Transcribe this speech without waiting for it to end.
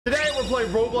play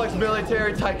Roblox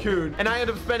Military Tycoon, and I end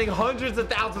up spending hundreds of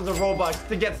thousands of Robux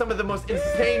to get some of the most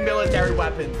insane military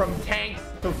weapons, from tanks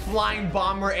to flying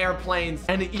bomber airplanes,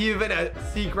 and even a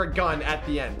secret gun at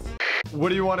the end. What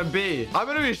do you want to be? I'm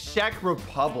going to be Czech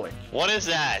Republic. What is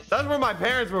that? That's where my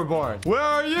parents were born. Where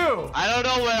are you? I don't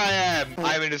know where I am.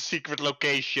 I'm in a secret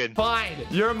location. Fine.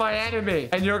 You're my enemy,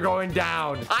 and you're going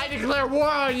down. I declare war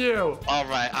on you. All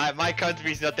right. My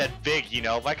country's not that big, you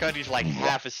know. My country's like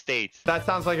half a state. That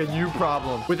sounds like a you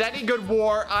problem. With any good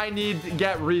war, I need to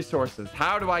get resources.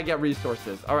 How do I get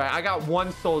resources? All right, I got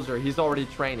one soldier. He's already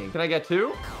training. Can I get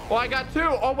two? Oh, I got two.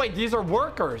 Oh, wait, these are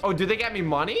workers. Oh, do they get me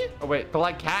money? Oh, wait,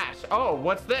 collect cash. Oh,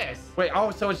 what's this? Wait,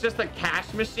 oh, so it's just a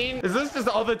cash machine? Is this just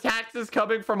all the taxes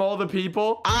coming from all the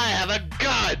people? I have a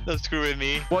gun. Don't screw with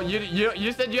me. Well,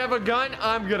 you said you have a gun?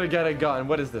 I'm gonna get a gun.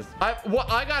 What is this? I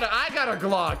got a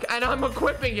Glock, and I'm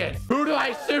equipping it. Who do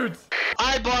I shoot?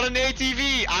 I bought an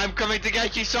ATV. I'm coming to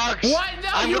get you, Socks. What?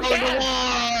 No, you can't. To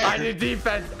war. I need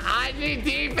defense. I need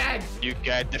defense. You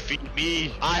can't defeat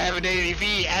me. I have an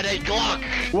ATV and a Glock.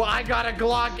 Well, I got a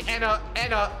Glock and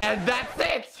that's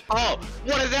it. Oh,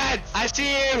 what is that? I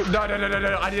see you. No.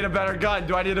 I need a better gun.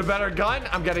 Do I need a better gun?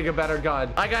 I'm getting a better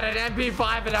gun. I got an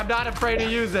MP5 and I'm not afraid to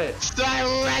use it.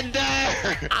 Surrender.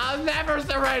 I'll never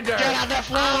surrender. Get on the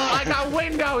floor. Oh, I got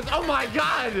windows. Oh my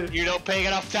God. You don't pay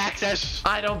enough taxes.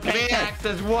 I don't pay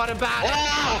taxes. What about it?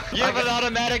 Oh, you have an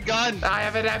automatic gun. I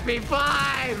have an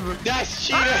MP5. That's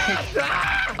cheating.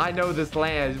 I know this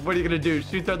land. What are you going to do?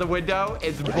 Shoot through the window?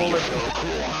 It's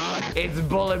bulletproof. It's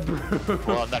bulletproof.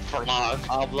 Well, not for long.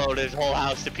 I'll blow this whole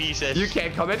house to pieces. You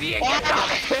can't come in. You can't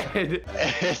come in.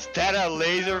 Is that a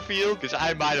laser field? Because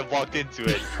I might have walked into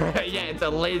it. Yeah, it's a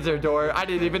laser door. I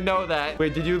didn't even know that.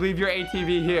 Wait, did you leave your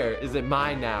ATV here? Is it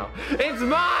mine now? It's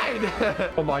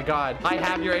mine! Oh my God. I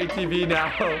have your ATV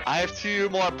now. I have two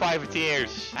more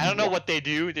privateers. I don't know what they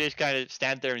do. They just kind of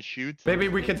stand there and shoot. Maybe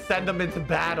we could send them into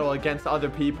battle against other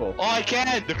people. Oh, I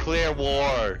can declare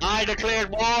war. I declared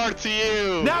war to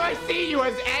you. Now I see you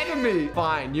as enemy.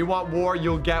 Fine. You want war,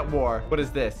 you'll get war. What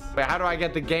is this? Wait, how do I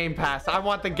get the game pass? I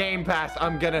want the game pass.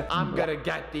 I'm gonna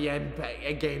get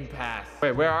the game pass.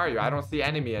 Wait, where are you? I don't see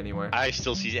enemy anywhere. I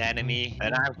still see the enemy,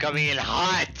 and I'm coming in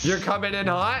hot. You're coming in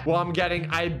hot? Well, I'm getting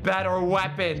a better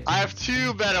weapon. I have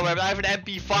two better weapons. I have an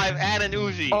MP5 and an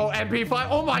Uzi. Oh, MP5.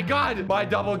 Oh my God. My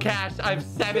double cash. I have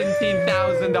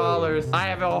 $17,000. I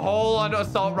have a whole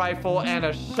assault rifle and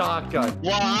a shotgun.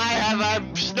 Well, I have a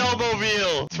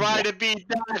snowmobile. Try to beat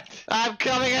that. I'm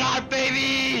coming in hot,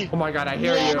 baby. Oh my God, I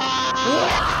hear you.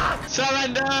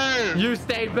 Surrender. You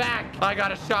stay back. I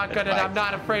got a shotgun and I'm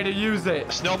not afraid to use it.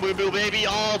 Snowmobile, baby,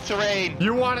 all terrain.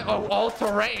 You want it? Oh, all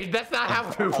terrain? That's not how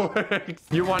it works.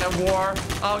 You want a war?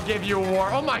 I'll give you a war.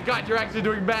 Oh my God, you're actually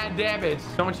doing bad damage.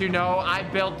 Don't you know I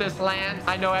built this land?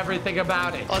 I know everything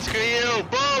about it. Oh, screw you.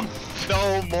 Boom.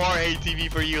 No more ATV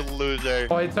for you, loser.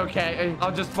 Oh, it's okay.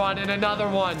 I'll just spawn in another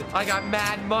one. I got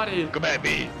mad money. Come at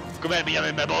me. Come at me. I'm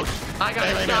in my boat. I got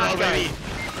a shotgun. Baby.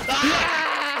 Ah!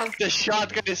 The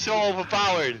shotgun is so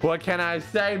overpowered. What can I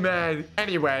say, man?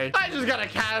 Anyway, I just got a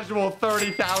casual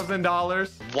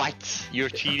 $30,000. What? You're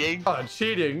cheating? Oh,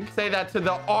 cheating? Say that to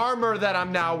the armor that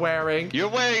I'm now wearing. You're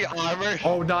wearing armor?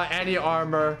 Oh, not any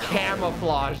armor.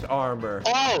 Camouflage armor.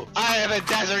 Oh, I have a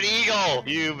desert eagle.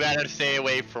 You better stay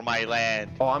away from my land.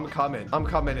 Oh, I'm coming. I'm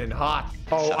coming in hot.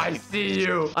 Oh, I see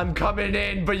you. I'm coming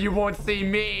in, but you won't see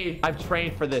me. I've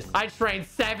trained for this. I trained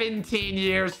 17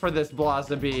 years for this,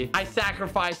 Blazaby. I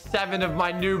sacrificed 7 of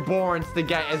my newborns to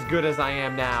get as good as I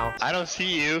am now. I don't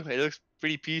see you. It looks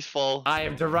pretty peaceful. I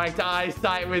have direct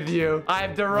eyesight with you. I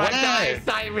have direct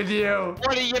eyesight with you.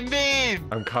 What do you mean?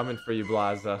 I'm coming for you,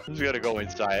 Blaza. I'm just gonna go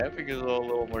inside. I think it's a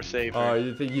little more safe. Oh,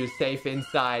 you think you're safe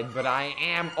inside, but I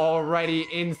am already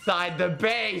inside the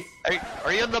base.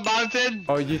 Are you on the mountain?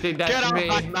 Oh, you think that's me?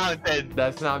 Get off my mountain.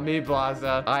 That's not me,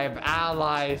 Blaza. I have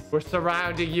allies. We're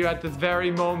surrounding you at this very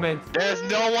moment. There's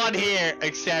no one here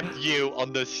except you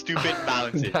on the stupid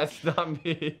mountain. That's not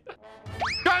me.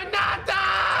 Granada!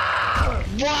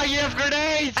 Why you have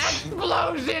grenades?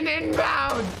 Explosion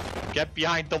inbound! Get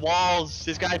behind the walls.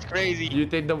 This guy's crazy. You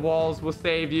think the walls will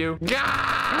save you? All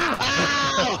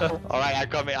right, I'm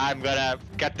coming. I'm gonna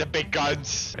get the big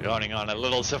guns. We're going on a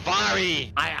little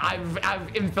safari.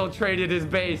 I've infiltrated his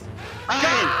base.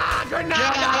 Hey, Granada!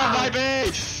 Get out of my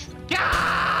base! Get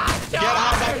out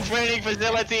of my training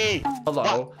facility!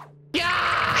 Hello? Get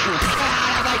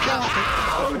out of my car!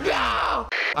 Oh no!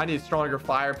 I need stronger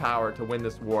firepower to win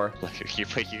this war.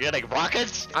 You're getting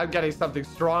rockets? I'm getting something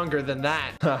stronger than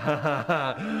that.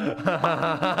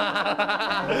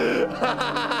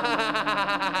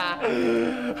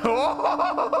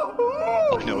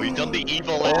 Oh no, he's done the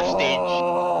evil laugh stage.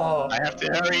 I have to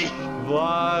hurry.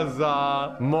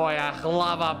 Blaza. Moja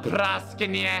chlava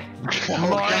prasknie. Oh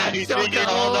God, he's speaking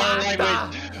all our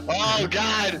language. Oh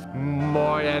God.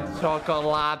 Moja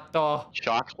chocolato.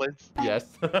 Chocolates? Yes.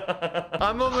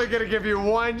 I'm only gonna give you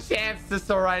one chance to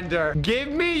surrender. Give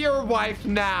me your wife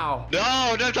now.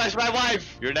 No, don't touch my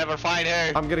wife. You'll never find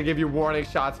her. I'm gonna give you warning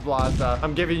shots, Blaza.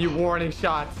 I'm giving you warning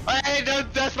shots. Hey,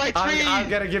 don't touch my tree. I'm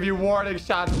gonna give you warning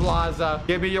shots, Blaza.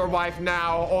 Give me your wife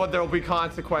now, or there'll be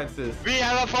consequences. We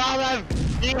have a problem.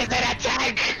 He's in a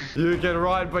tank. You can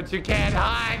run, but you can't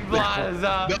hide,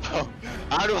 Blaza. No.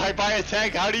 How do I buy a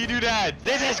tank? How do you do that?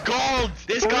 This is gold.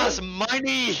 This costs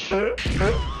money.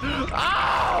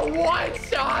 Oh,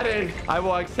 one-shotted. I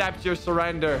will accept your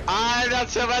surrender. I'm not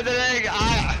surrendering.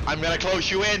 I'm gonna close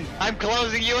you in. I'm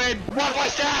closing you in. What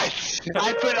was that?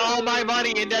 I put all my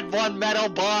money in that one metal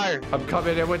bar. I'm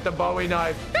coming in with the Bowie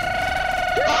knife.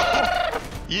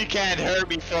 You can't hurt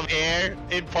me from air.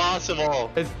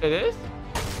 Impossible. It is?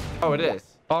 Oh, it is.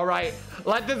 All right.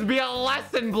 Let this be a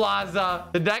lesson,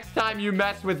 Blaza. The next time you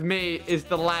mess with me is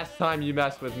the last time you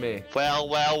mess with me. Well,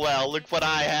 well, well. Look what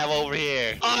I have over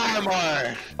here.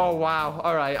 Armor. Oh, wow.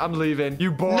 All right. I'm leaving.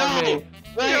 You bore me.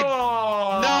 Wait.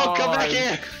 No. No, come back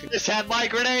here. Just have my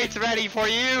grenades ready for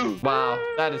you. Wow.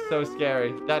 That is so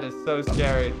scary. That is so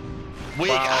scary. Wow.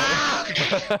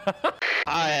 Ah!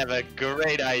 I have a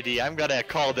great idea. I'm gonna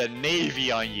call the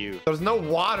Navy on you. There's no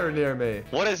water near me.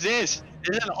 What is this?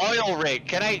 This is an oil rig.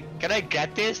 Can I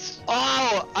get this?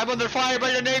 Oh, I'm under fire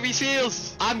by the Navy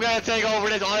SEALs. I'm gonna take over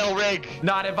this oil rig.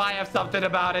 Not if I have something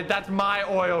about it. That's my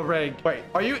oil rig. Wait,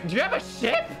 do you have a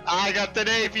ship? I got the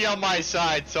Navy on my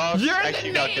side, so You're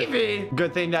in the Navy.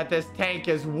 Good thing that this tank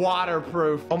is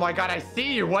waterproof. Oh my God, I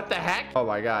see you. What the heck? Oh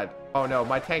my God. Oh no,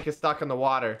 my tank is stuck in the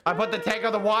water. I put the tank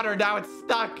on the water, now it's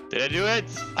stuck. Did I do it?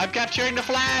 I'm capturing the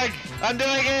flag. I'm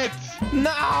doing it.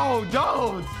 No,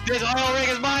 don't. This oil rig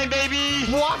is mine,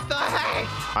 baby. What the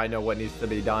heck? I know what needs to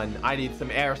be done. I need some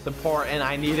air support and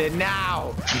I need it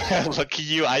now. Look at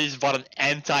you. I just bought an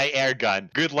anti-air gun.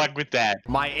 Good luck with that.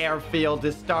 My airfield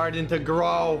is starting to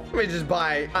grow. Let me just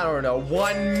buy, I don't know,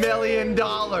 $1 million.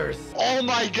 Oh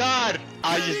my God.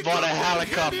 I just bought a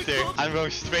helicopter. I'm going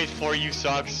straight for you,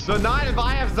 Socks. So not if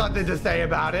I have something to say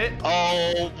about it.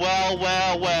 Oh, well,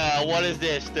 well, well. What is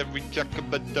this? The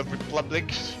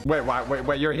Republics?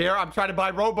 Wait. You're here? I'm trying to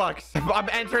buy Robux. I'm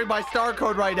entering my star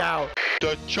code right now.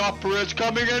 The chopper is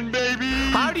coming in, baby.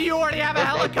 How do you already have a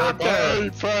helicopter?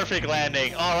 Perfect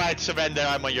landing. All right, surrender.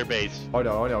 I'm on your base. Oh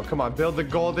no. Come on, build the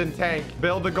golden tank.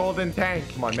 Build the golden tank.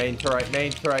 Come on, main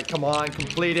turret. Come on,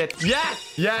 complete it.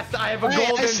 Yes, I have a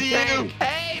golden tank.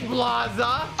 Hey,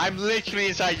 Blaza. I'm literally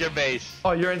inside your base.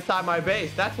 Oh, you're inside my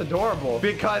base. That's adorable.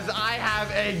 Because I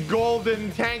have a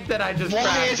golden tank that I just crafted.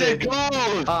 Why is it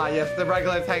gold? Yes, the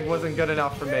regular tank wasn't good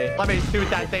enough for me. Let me shoot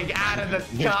that thing out of the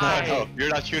sky. No, you're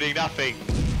not shooting nothing.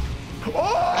 Oh!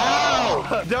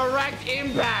 Ow! Direct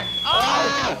impact.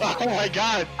 Oh! Oh my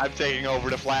God. I'm taking over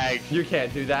the flag. You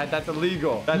can't do that. That's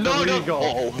illegal. That's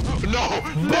illegal.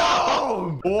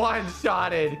 No.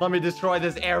 One-shotted. Let me destroy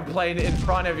this airplane in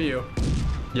front of you.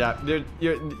 Yeah,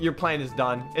 your plane is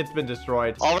done. It's been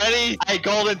destroyed. Already? A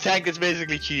golden tank is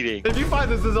basically cheating. If you find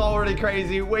this is already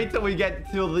crazy, wait till we get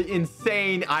to the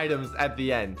insane items at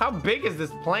the end. How big is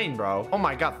this plane, bro? Oh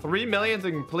my God, 3 million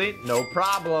to complete? No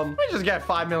problem. Let me just get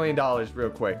 $5 million real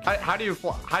quick. How do you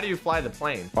fly the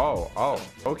plane? Oh,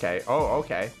 okay. Oh,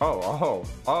 okay. Oh,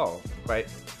 wait.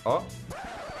 Oh.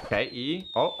 Okay, E.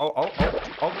 Oh,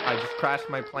 I just crashed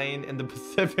my plane in the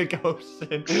Pacific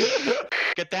Ocean.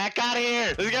 Get that out of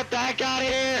here. Let's get that out of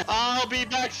here. I'll be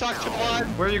back, Suction One.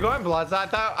 Where are you going, Blaza?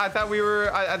 I thought we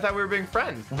were being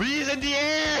friends. Breeze in the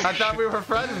air. I thought we were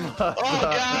friends, Blaza. Oh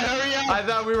God, hurry up. I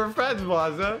thought we were friends,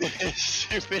 Blaza.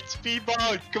 Stupid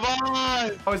speedboat. Come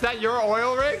on. Oh, is that your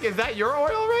oil rig? Is that your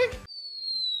oil rig?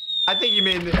 I think you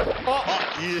mean... You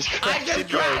just crashed. I just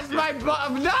crashed my...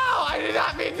 No, I did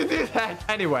not mean to do that.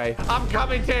 Anyway, I'm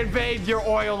coming to invade your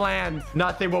oil land.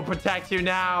 Nothing will protect you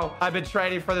now. I've been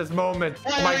training for this moment.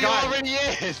 Oh my God. Already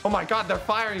is. Oh my God, they're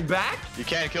firing back? You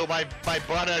can't kill my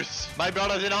brothers. My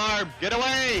brothers in arms. Get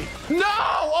away. No!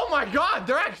 Oh my God,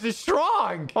 they're actually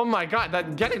strong. Oh my God,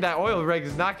 getting that oil rig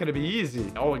is not going to be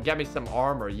easy. Oh, get me some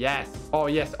armor. Yes. Oh,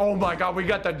 yes. Oh my God, we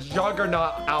got the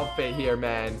Juggernaut outfit here,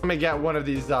 man. Let me get one of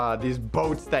these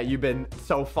boats that you've been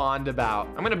so fond about.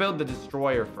 I'm gonna build the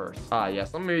destroyer first.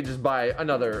 Yes, let me just buy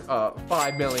another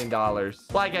 $5 million.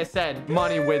 Like I said,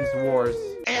 money wins wars.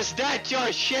 Is that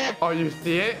your ship? Oh, you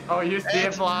see it? Oh, you see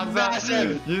It's it, Blaza?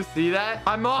 massive. You see that?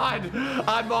 I'm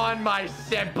on my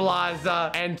ship,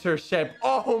 Blaza. Enter ship.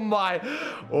 Oh my.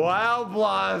 Wow,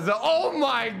 Blaza. Oh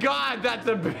my God, that's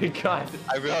a big gun.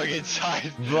 I'm going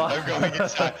inside. I'm going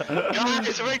inside.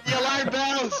 Guys, ring the alarm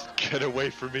bells. Get away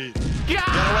from me. Get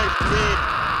away from me.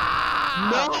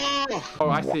 No! Oh,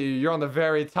 I see you. You're on the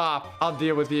very top. I'll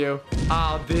deal with you.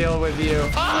 I'll deal with you.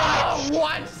 Oh,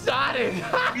 one-shotted.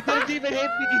 You didn't even hit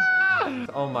me.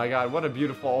 Oh my God, what a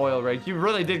beautiful oil rig. You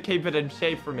really did keep it in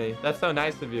shape for me. That's so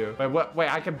nice of you. Wait, what? Wait,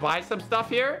 I can buy some stuff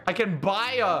here? I can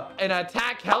buy an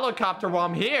attack helicopter while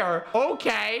I'm here.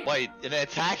 Okay. Wait, an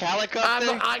attack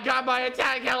helicopter? I got my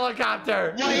attack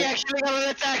helicopter. Why you actually got an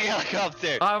attack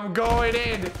helicopter? I'm going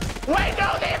in. Wait,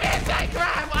 no, they missed that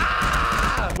crap.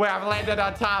 Ah! Wait, I've landed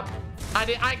on top.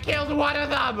 I killed one of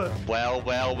them.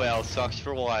 Well, sucks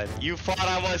for one. You thought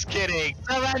I was kidding.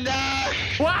 Surrender!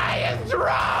 Why is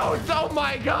drones? Oh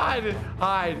my God.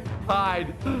 Hide.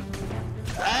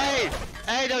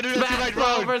 Hey, don't do this to my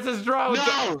drone. Versus drones.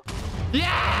 No!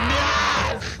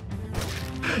 Yes!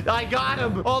 I got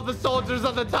him. All the soldiers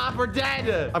on the top are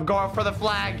dead. I'm going for the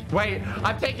flag. Wait,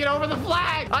 I'm taking over the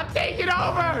flag. I'm taking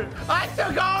over. I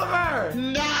took over.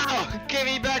 No! Give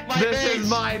me back my base. This is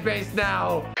my base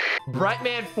now.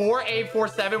 Brightman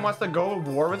 4847 wants to go to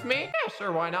war with me? Yeah,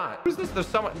 sure, why not? Who's this? There's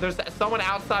someone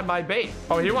outside my base.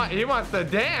 Oh, he wants to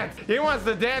dance. He wants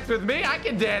to dance with me. I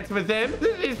can dance with him.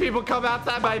 These people come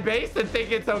outside my base and think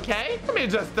it's okay. Let me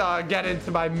just get into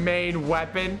my main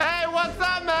weapon. Hey, what's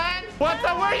up, man? What's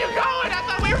up? Where are you going? I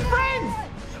thought we were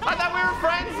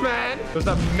friends, man. There's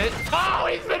a Oh,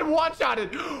 he's been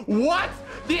one-shotted. What?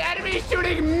 The enemy's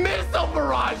shooting missile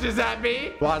barrages at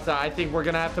me. Blaza, I think we're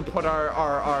gonna have to put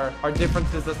our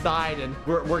differences aside, and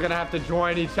we're gonna have to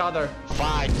join each other.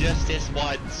 Fine, just this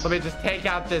once. Let me just take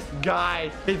out this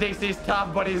guy. He thinks he's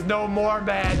tough, but he's no more,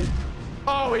 man.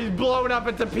 Oh, he's blown up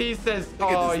into pieces.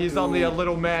 Oh, he's only a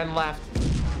little man left.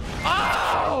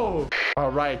 Oh!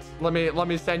 All right, let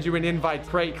me send you an invite.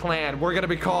 Great clan. We're gonna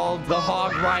be called the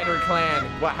Hog Rider Clan.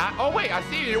 What? Oh wait, I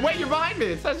see you. Wait, you're behind me.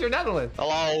 It says you're Netherlands.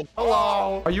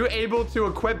 Hello. Are you able to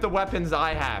equip the weapons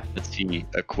I have? Let's see.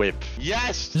 Equip.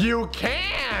 Yes. You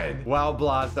can. Well,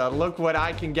 Blaza, look what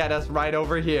I can get us right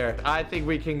over here. I think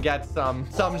we can get some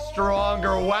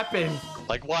stronger weapons.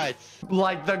 Like what?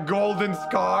 Like the golden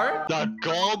scar? The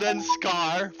golden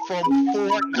scar from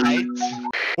Fortnite.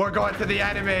 We're going to the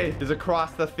enemy. He's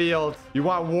across the field. You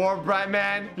want war,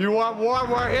 Brightman? You want war?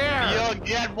 We're here. You don't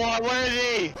get war. Where is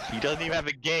he? He doesn't even have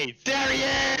a gate. There he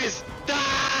is.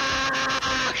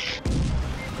 Ah!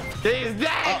 He's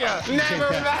dead.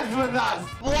 Never mess with us.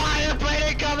 Why the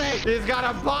plane coming? He's got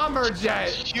a bomber jet.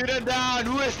 Shoot him down.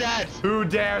 Who is that? Who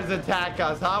dares attack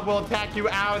us, huh? We'll attack you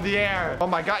out of the air. Oh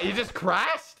my God, he just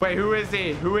crashed? Wait, who is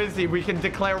he? Who is he? We can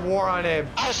declare war on him.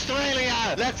 Australia.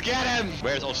 Let's get him.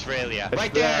 Where's Australia? It's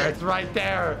right there. It's right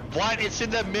there. What? It's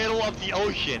in the middle of the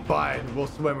ocean. Fine, we'll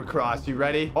swim across. You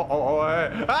ready?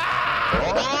 Ah!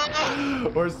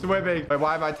 We're swimming. Wait,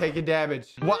 why am I taking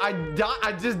damage? Well, I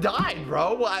just died,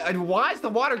 bro. Why is the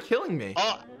water killing me?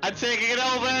 Oh, I'm taking it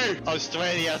over.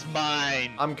 Australia's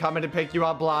mine. I'm coming to pick you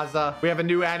up, Blaza. We have a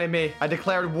new enemy. I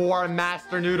declared war on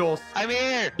Master Noodles. I'm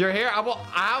here. You're here?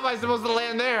 How am I supposed to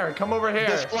land there? Come over here.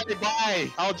 Just fly by.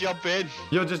 I'll jump in.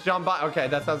 You'll just jump by? Okay,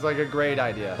 that sounds like a great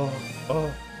idea. On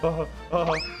my boat.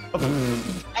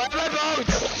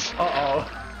 Uh-oh.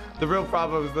 The real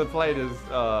problem is the plane is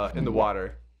in the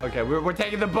water. Okay, we're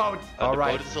taking the boat. All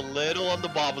right. The boat is a little on the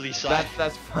bobbly side.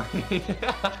 That's funny.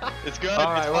 It's good.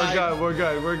 All right, we're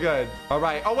good. All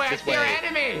right. Oh wait, I see your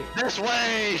enemy. This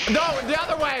way. No, the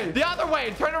other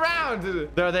way. Turn around.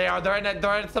 There they are. They're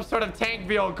in some sort of tank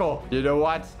vehicle. You know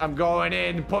what? I'm going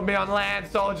in. Put me on land,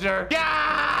 soldier. Yeah!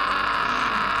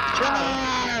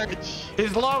 Charge!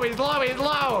 He's low.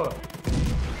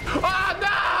 Oh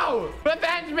no!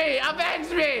 Avenge me! I'm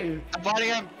fighting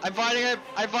him. I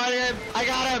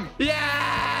got him.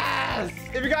 Yes!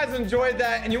 If you guys enjoyed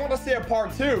that and you want to see a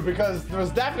part 2, because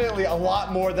there's definitely a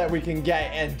lot more that we can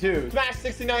get and do, smash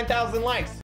 69,000 likes.